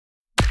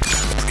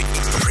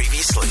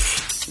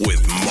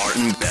with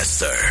Martin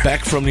Bester.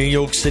 Back from New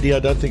York City. I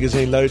don't think there's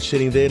any load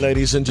shedding there,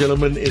 ladies and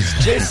gentlemen. It's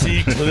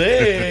Jesse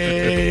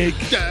Clegg.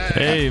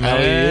 Hey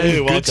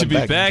man, good to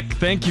be back.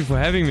 Thank you for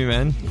having me,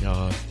 man.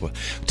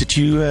 Did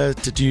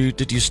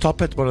you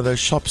stop at one of those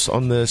shops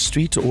on the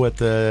street or at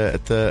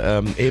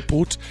the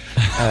airport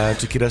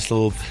to get us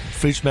little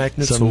fridge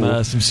magnets?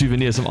 Some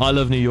souvenirs, some I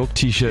Love New York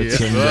T-shirts.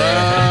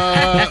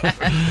 Yeah.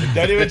 And,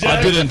 don't even joke.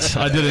 I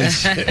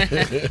didn't.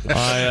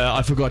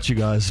 I forgot you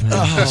guys,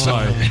 man.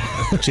 Sorry.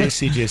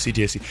 Jesse.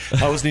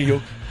 How was New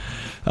York?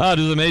 It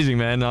was amazing,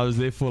 man. I was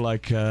there for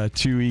like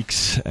 2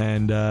 weeks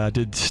and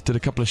did a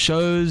couple of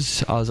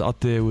shows. I was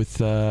out there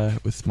with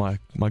my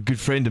good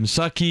friend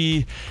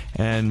Msaki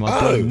and my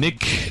brother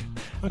Nick.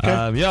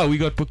 Okay. We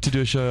got booked to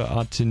do a show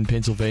out in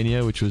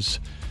Pennsylvania, which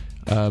was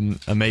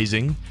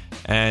amazing.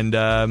 And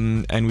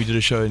we did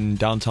a show in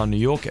downtown New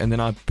York, and then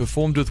I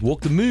performed with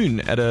Walk the Moon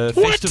at a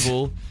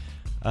festival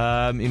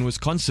in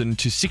Wisconsin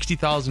to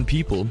 60,000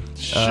 people,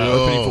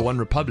 opening for One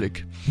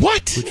Republic.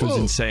 What? Which was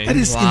insane. That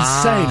is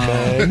insane,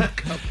 man.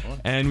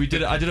 And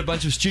I did a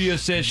bunch of studio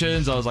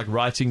sessions. I was like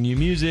writing new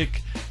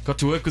music. Got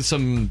to work with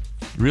some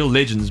real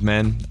legends,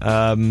 man.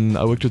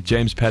 I worked with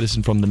James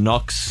Patterson from The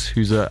Knocks,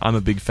 I'm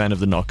a big fan of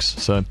The Knocks,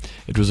 so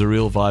it was a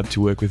real vibe to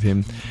work with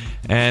him.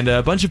 And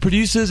a bunch of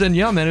producers, and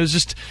yeah, man, it was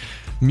just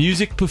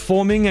music,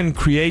 performing and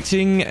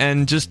creating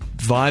and just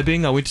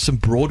vibing. I went to some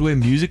Broadway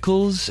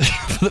musicals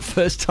for the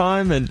first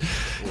time, and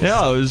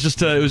yeah, it was just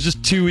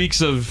 2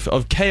 weeks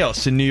of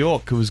chaos in New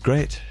York. It was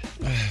great.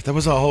 That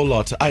was a whole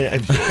lot.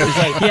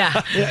 Yeah.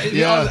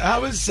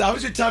 How was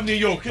your time in New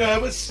York?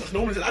 It's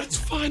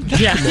fine.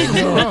 Yeah.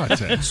 All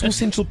right. Saw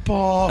Central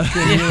Park.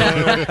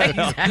 I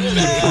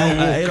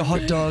ate a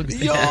hot dog.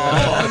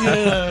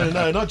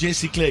 No, not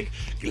Jesse Clegg.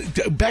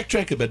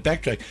 Backtrack a bit.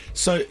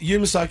 So you,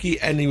 Masaki,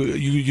 and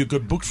you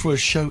got booked for a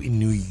show in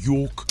New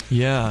York.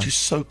 Yeah, which is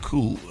so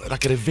cool.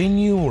 Like at a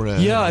venue or a...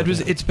 Yeah,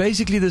 it's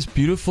basically this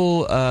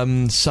beautiful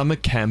summer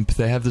camp.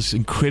 They have this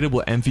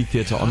incredible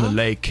amphitheater on the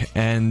lake,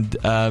 and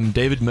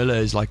David Miller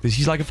is like this.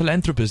 He's like a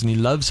philanthropist, and he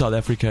loves South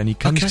Africa, and he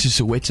comes to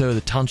Soweto, the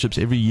townships,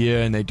 every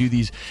year, and they do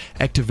these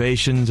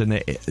activations, and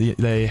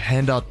they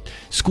hand out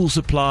school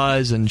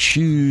supplies and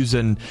shoes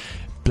and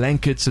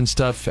blankets and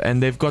stuff,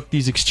 and they've got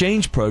these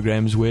exchange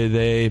programs where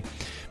they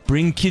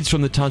bring kids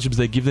from the townships,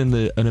 they give them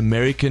an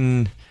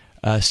American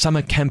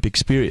summer camp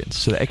experience.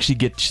 So they actually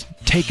get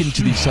taken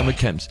to these summer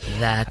camps.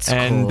 That's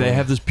and cool. They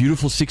have this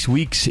beautiful 6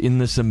 weeks in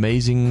this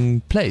amazing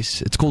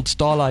place. It's called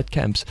Starlight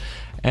Camps.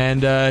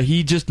 And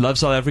he just loves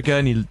South Africa,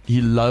 and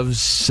he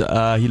loves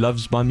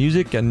my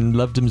music and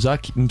loved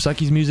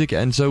Msaki's music,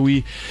 and so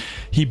he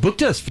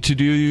booked us to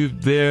do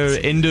their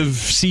end of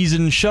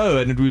season show,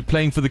 and we were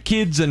playing for the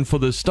kids and for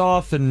the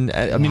staff, and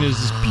I mean it was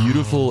this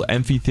beautiful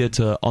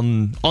amphitheater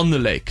on the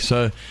lake.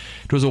 So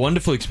it was a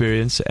wonderful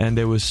experience, and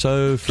they were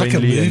so friendly.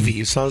 Like a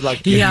movie. It sounds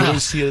like you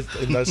always see it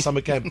in those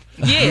summer camp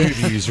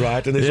movies,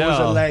 right? And there's always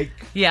a lake.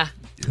 Yeah.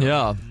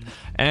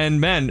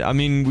 And man, I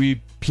mean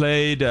we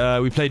played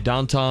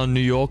downtown New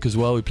York as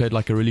well. We played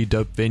like a really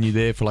dope venue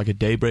there for like a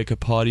daybreaker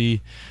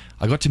party.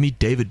 I got to meet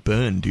David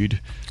Byrne, dude.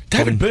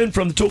 David Byrne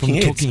from the Talking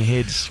Heads. Talking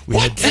Heads. We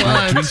had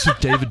drinks with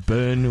David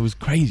Byrne. It was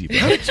crazy. Bro.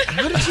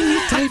 How did you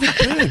meet David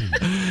Byrne?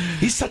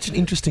 He's such an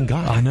interesting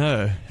guy. I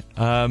know.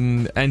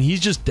 And he's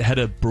just had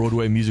a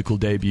Broadway musical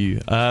debut.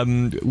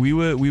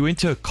 We went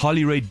to a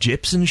Carly Rae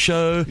Jepsen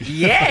show.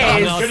 Yes.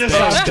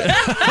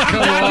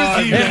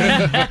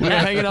 We were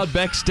hanging out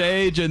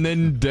backstage, and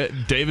then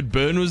David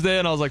Byrne was there,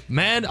 and I was like,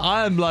 man,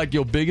 I am like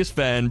your biggest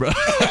fan, bro.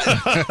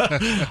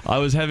 I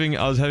was having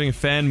a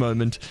fan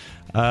moment.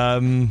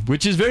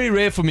 Which is very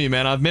rare for me,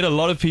 man. I've met a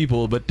lot of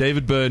people, but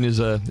David Byrne is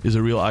a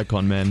real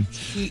icon, man.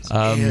 He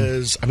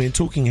is. I mean,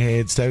 Talking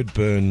Heads, David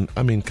Byrne.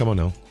 I mean, come on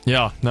now.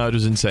 Yeah, no, it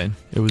was insane.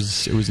 It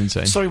was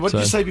insane. Sorry, what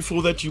did you say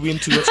before that you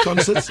went to which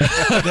concerts?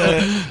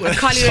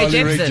 Carly Rae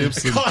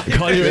Jepsen.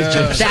 Carly Rae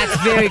Jepsen.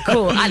 That's very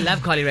cool. I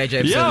love Carly Rae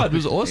Jepsen. Yeah, it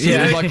was awesome.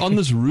 Yeah. It was like on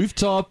this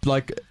rooftop,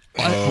 like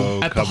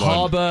at the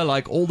harbor,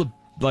 like all the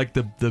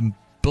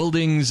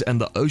buildings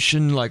and the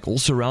ocean like all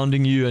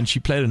surrounding you, and she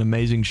played an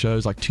amazing show. It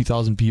was like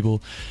 2,000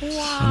 people.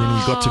 Wow. And then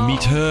we got to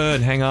meet her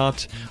and hang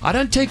out. I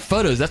don't take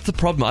photos, that's the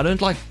problem. I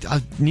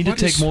need to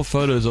take more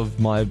photos of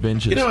my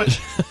adventures. You know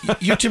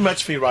what? You're too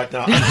much for me right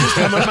now.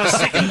 I'm on my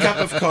second cup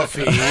of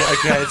coffee.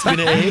 Okay, it's been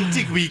a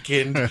hectic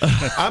weekend.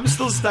 I'm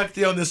still stuck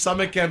there on the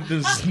summer camp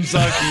in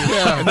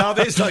Msaki. And now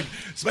there's like...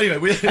 So anyway,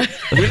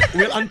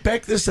 we'll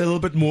unpack this a little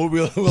bit more.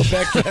 We'll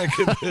backtrack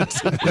a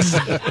bit.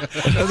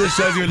 And this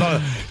shows you a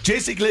lot.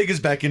 Jesse Clegg is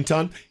back in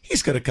town.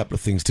 He's got a couple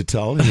of things to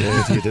tell.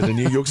 He did in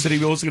New York City.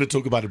 We're also going to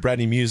talk about a brand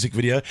new music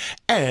video,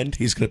 and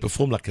he's going to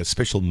perform like a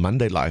special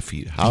Monday Live for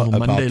you. How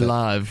about Monday that?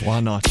 Live, why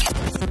not?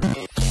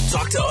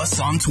 Talk to us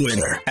on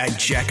Twitter at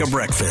Jack of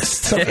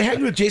Breakfast. So we're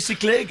hanging with Jesse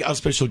Clegg, our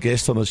special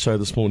guest on the show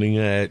this morning.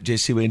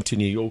 Jesse went to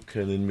New York,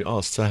 and then we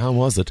asked, so how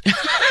was it?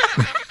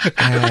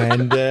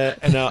 and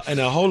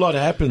a whole lot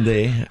happened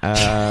there.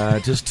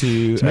 Just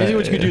to It's amazing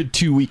what you can do in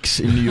 2 weeks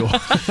in New York.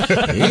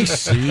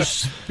 yes, he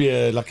used to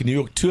be like a New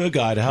York tour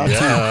guide. How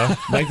to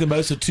make the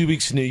most of 2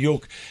 weeks in New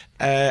York.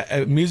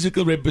 A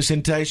musical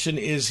representation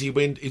is he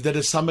did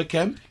a summer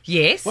camp.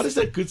 Yes. What is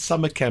that good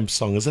summer camp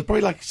song? Is it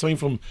probably like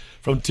something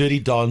from Dirty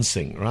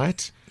Dancing,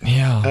 right?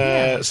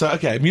 Yeah. So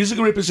okay,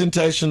 musical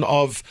representation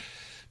of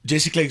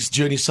Jesse Clegg's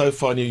journey so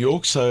far in New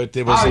York. So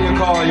there was. How you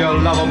call your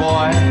lover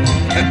boy?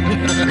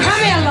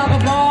 Come here, lover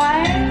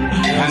boy.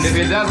 And if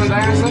he doesn't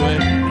answer,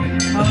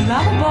 Oh,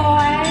 lover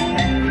boy.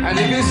 and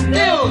if he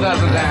still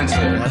doesn't I answer,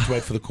 have to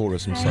wait for the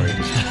chorus. I'm sorry.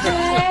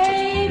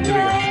 Baby.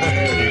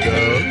 There you go.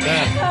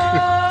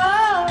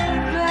 Oh,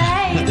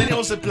 And baby. then he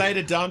also played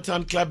a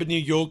downtown club in New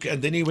York,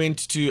 and then he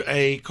went to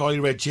a Carly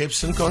Rae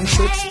Jepsen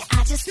concert.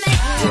 I just met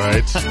you,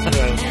 Right.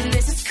 and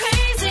this is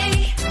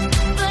crazy.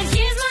 But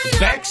here's my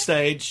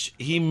Backstage,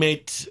 he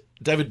met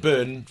David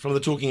Byrne from the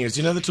Talking Heads.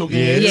 You know the Talking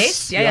Heads?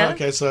 Yes, yeah.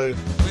 Okay, so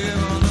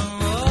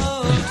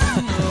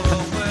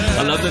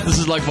I love that this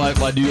is like my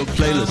New York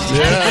playlist.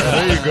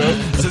 there you go.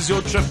 This is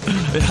your trip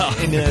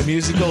in a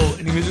musical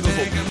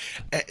form.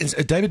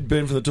 David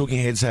Byrne from the Talking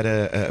Heads had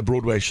a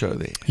Broadway show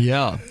there.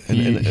 Yeah,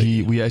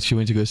 we actually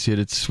went to go see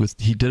it.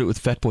 He did it with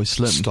Fatboy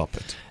Slim. Stop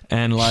it.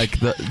 And like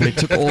they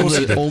took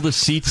all the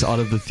seats out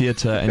of the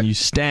theater, and you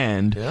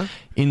stand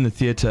in the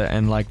theater,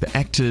 and like the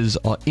actors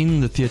are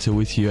in the theater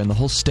with you, and the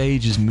whole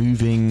stage is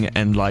moving,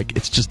 and like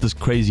it's just this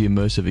crazy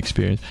immersive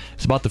experience.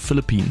 It's about the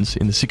Philippines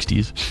in the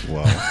 60s.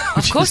 Wow.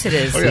 Of course it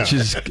is. Which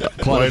is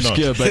quite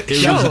obscure, but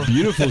it was a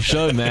beautiful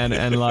show, man.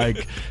 And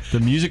like the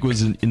music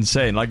was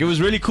insane. Like it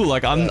was really cool.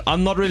 Like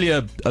I'm not really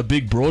a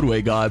big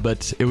Broadway guy,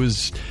 but it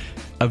was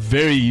a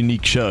very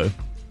unique show.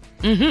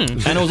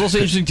 Mm-hmm. And it was also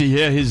interesting to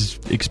hear his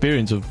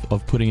experience of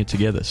putting it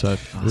together. So it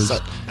was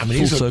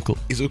full circle.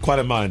 He's quite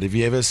a mind. Have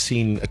you ever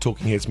seen a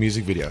Talking Heads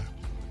music video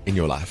in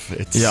your life?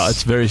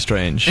 It's very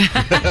strange.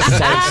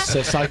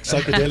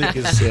 Psychedelic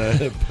is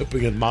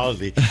putting it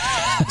mildly.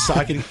 So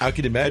I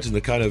can imagine the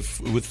kind of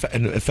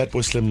and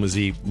Fatboy Slim was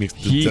does the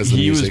he was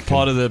music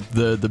part of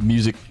the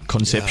music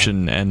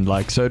conception, and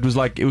like so it was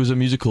a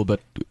musical, but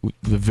with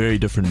very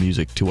different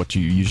music to what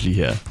you usually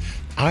hear.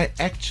 I'm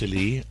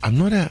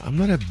not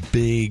a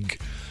big.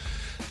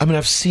 I mean,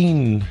 I've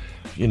seen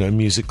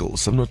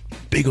musicals. I'm not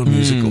big on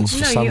musicals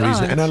for some you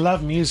reason, aren't. and I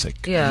love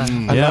music. Yeah.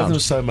 I love them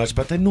so much,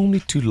 but they're normally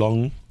too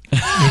long.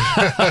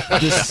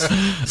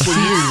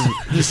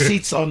 The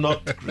seats are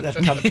not that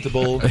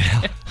comfortable.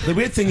 The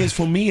weird thing is,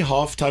 for me,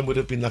 halftime would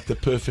have been like the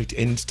perfect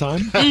end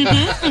time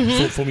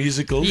for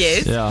musicals.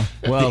 Yes. Yeah.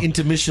 Well, the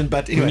intermission,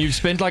 but when anyway. you've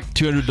spent like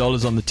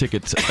 $200 on the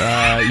ticket,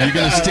 you're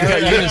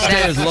gonna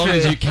stay as long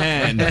as you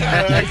can. All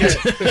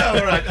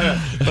right.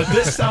 But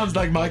this sounds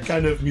like my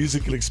kind of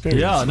musical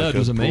experience. Yeah, no, like it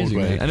was a amazing,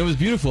 Broadway. man. And it was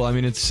beautiful. I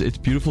mean, it's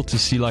beautiful to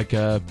see like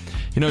it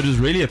was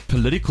really a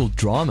political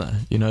drama.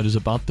 It was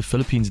about the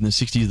Philippines in the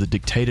 60s, the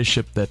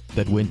dictatorship that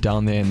went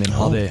down there, and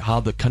then how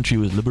the country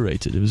was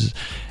liberated. It was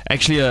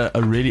actually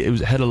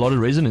had a lot of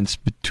resonance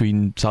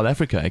between South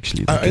Africa.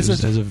 Actually, it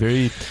was a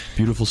very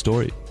beautiful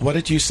story. What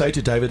did you say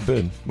to David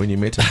Byrne when you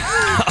met him?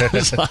 I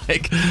was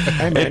like,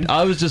 Hey, man.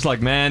 I was just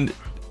like, man,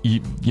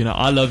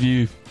 I love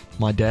you.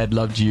 My dad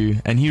loved you,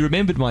 and he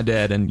remembered my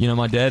dad. And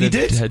my dad my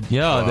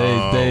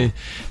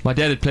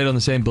dad had played on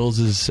the same bills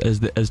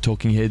as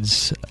Talking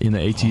Heads in the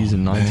 80s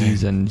and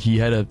 90s, and he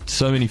had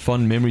so many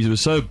fond memories. It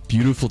was so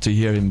beautiful to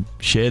hear him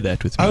share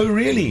that with me. Oh,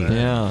 really?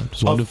 Yeah, it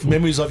was wonderful.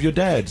 Memories of your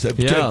dad,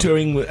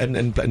 touring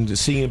and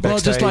seeing him backstage. Well,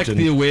 just like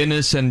the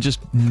awareness and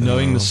just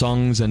knowing the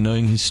songs and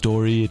knowing his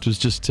story. It was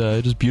just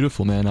it was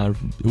beautiful, man.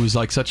 It was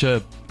like such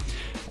a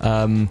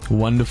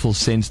wonderful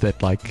sense that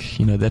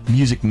that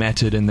music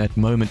mattered and that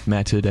moment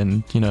mattered,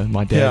 and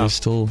my dad is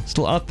still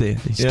out there.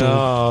 He's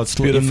it's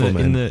still beautiful,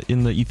 in man.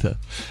 in the ether.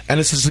 And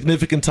it's a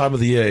significant time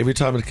of the year. Every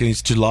time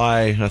it's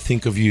July, I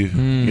think of you.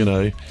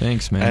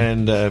 Thanks,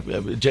 man.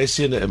 And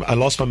Jason, I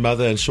lost my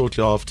mother, and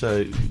shortly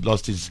after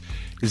lost his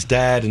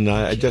dad, and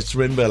I just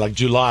remember like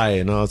July,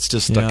 it's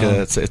just like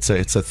it's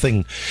a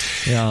thing.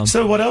 Yeah.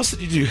 So what else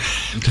did you do?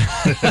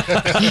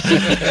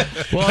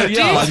 Well,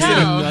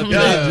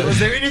 Was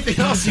there anything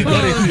else you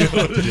got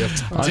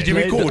into? Did you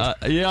record?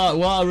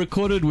 I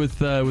recorded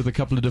with a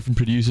couple of different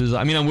producers.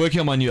 I mean, I'm working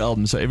on my new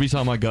album, so every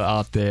time I go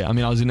out there, I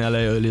was in LA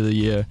earlier the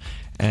year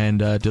and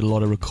did a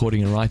lot of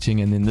recording and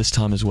writing, and then this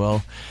time as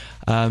well.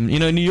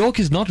 New York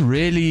is not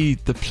really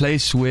the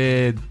place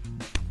where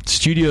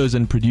studios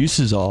and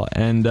producers are,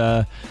 and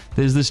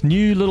there's this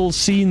new little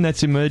scene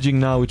that's emerging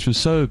now, which was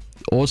so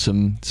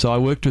awesome. So I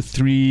worked with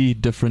three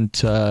or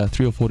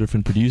four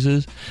different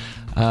producers.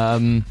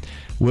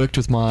 Worked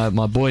with my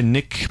boy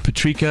Nick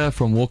Patrica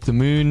from Walk the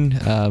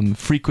Moon,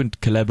 frequent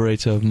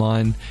collaborator of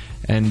mine,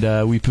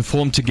 and we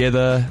performed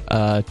together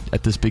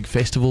at this big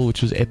festival,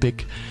 which was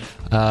epic.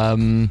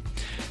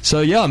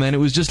 So yeah, man, it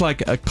was just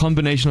like a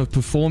combination of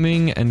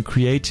performing and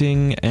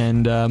creating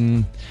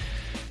and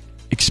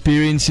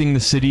experiencing the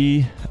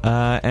city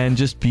and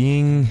just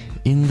being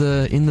in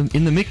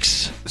the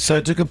mix. So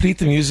to complete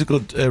the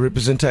musical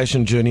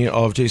representation journey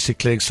of Jesse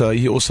Clegg, so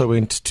he also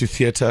went to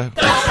theatre.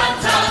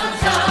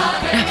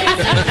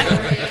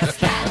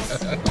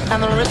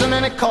 And there isn't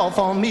any call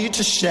for me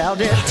to shout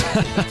it.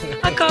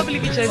 I can't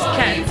believe you chose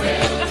cats.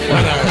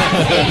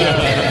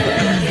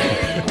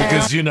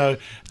 Because,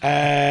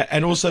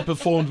 and also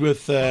performed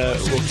with Walk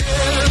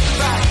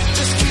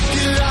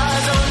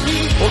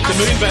the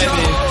Moon,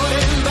 baby.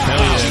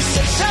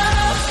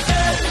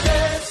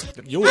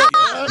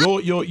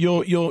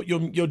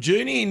 Your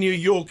journey in New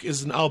York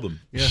is an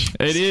album. Yeah,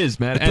 it is,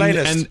 man.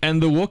 Playlist.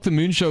 And the Walk the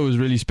Moon show was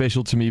really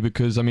special to me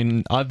because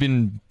I've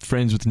been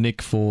friends with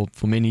Nick for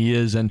many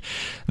years, and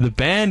the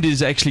band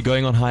is actually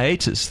going on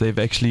hiatus. They've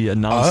actually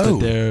announced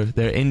that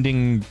they're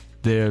ending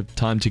their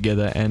time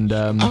together, and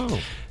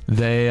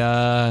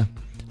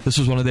this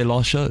was one of their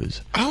last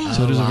shows.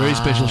 So it was a very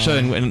special show,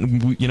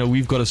 and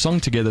we've got a song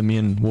together, me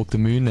and Walk the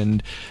Moon,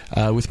 and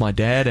with my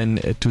dad, and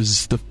it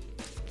was the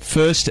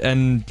first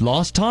and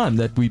last time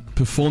that we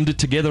performed it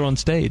together on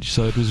stage.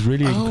 So it was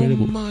really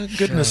incredible. Oh my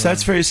goodness,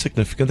 that's very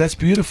significant. That's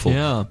beautiful.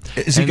 Yeah.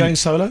 Is he going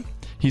solo?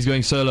 He's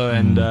going solo,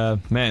 and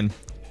man,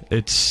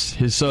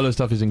 his solo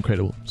stuff is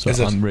incredible. So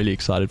I'm really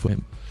excited for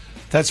him.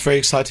 That's very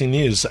exciting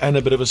news and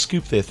a bit of a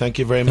scoop there. Thank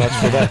you very much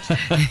for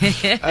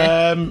that.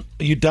 Are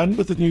you done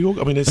with the New York?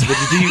 I mean, did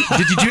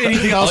you do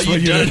anything else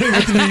when you were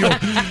with the New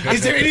York?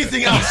 Is there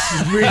anything else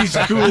really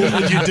cool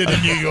that you did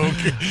in New York?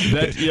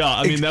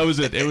 That was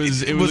it. It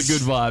was a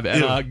good vibe,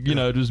 and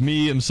it was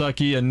me,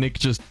 Msaki, and Nick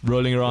just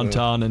rolling around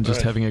town and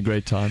just having a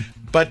great time.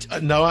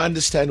 But now I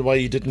understand why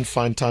you didn't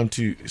find time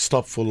to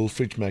stop for a little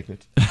fridge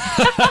magnet.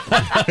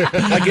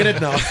 I get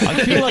it now.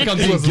 I feel like I'm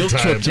being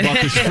guilt-tripped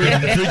about this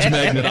fridge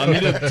magnet. I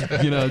need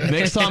to,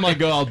 next time I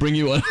go, I'll bring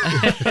you one.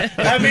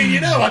 I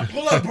mean, I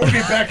pull up, bring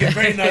me back a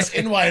very nice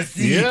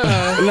NYC.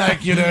 Yeah.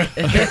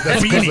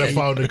 That's because I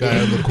found a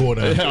guy on the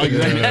corner. Yeah,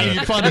 exactly.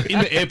 You find it in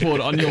the airport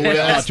on your way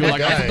out. You're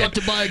like, I forgot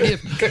to buy a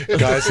gift.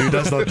 Guys, who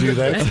does not do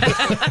that?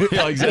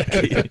 Yeah,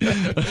 exactly.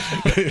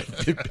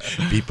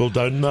 People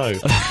don't know.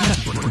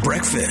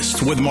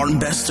 Breakfast with Martin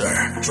Bester,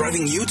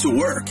 driving you to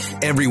work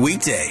every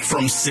weekday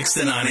from 6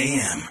 to 9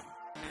 a.m.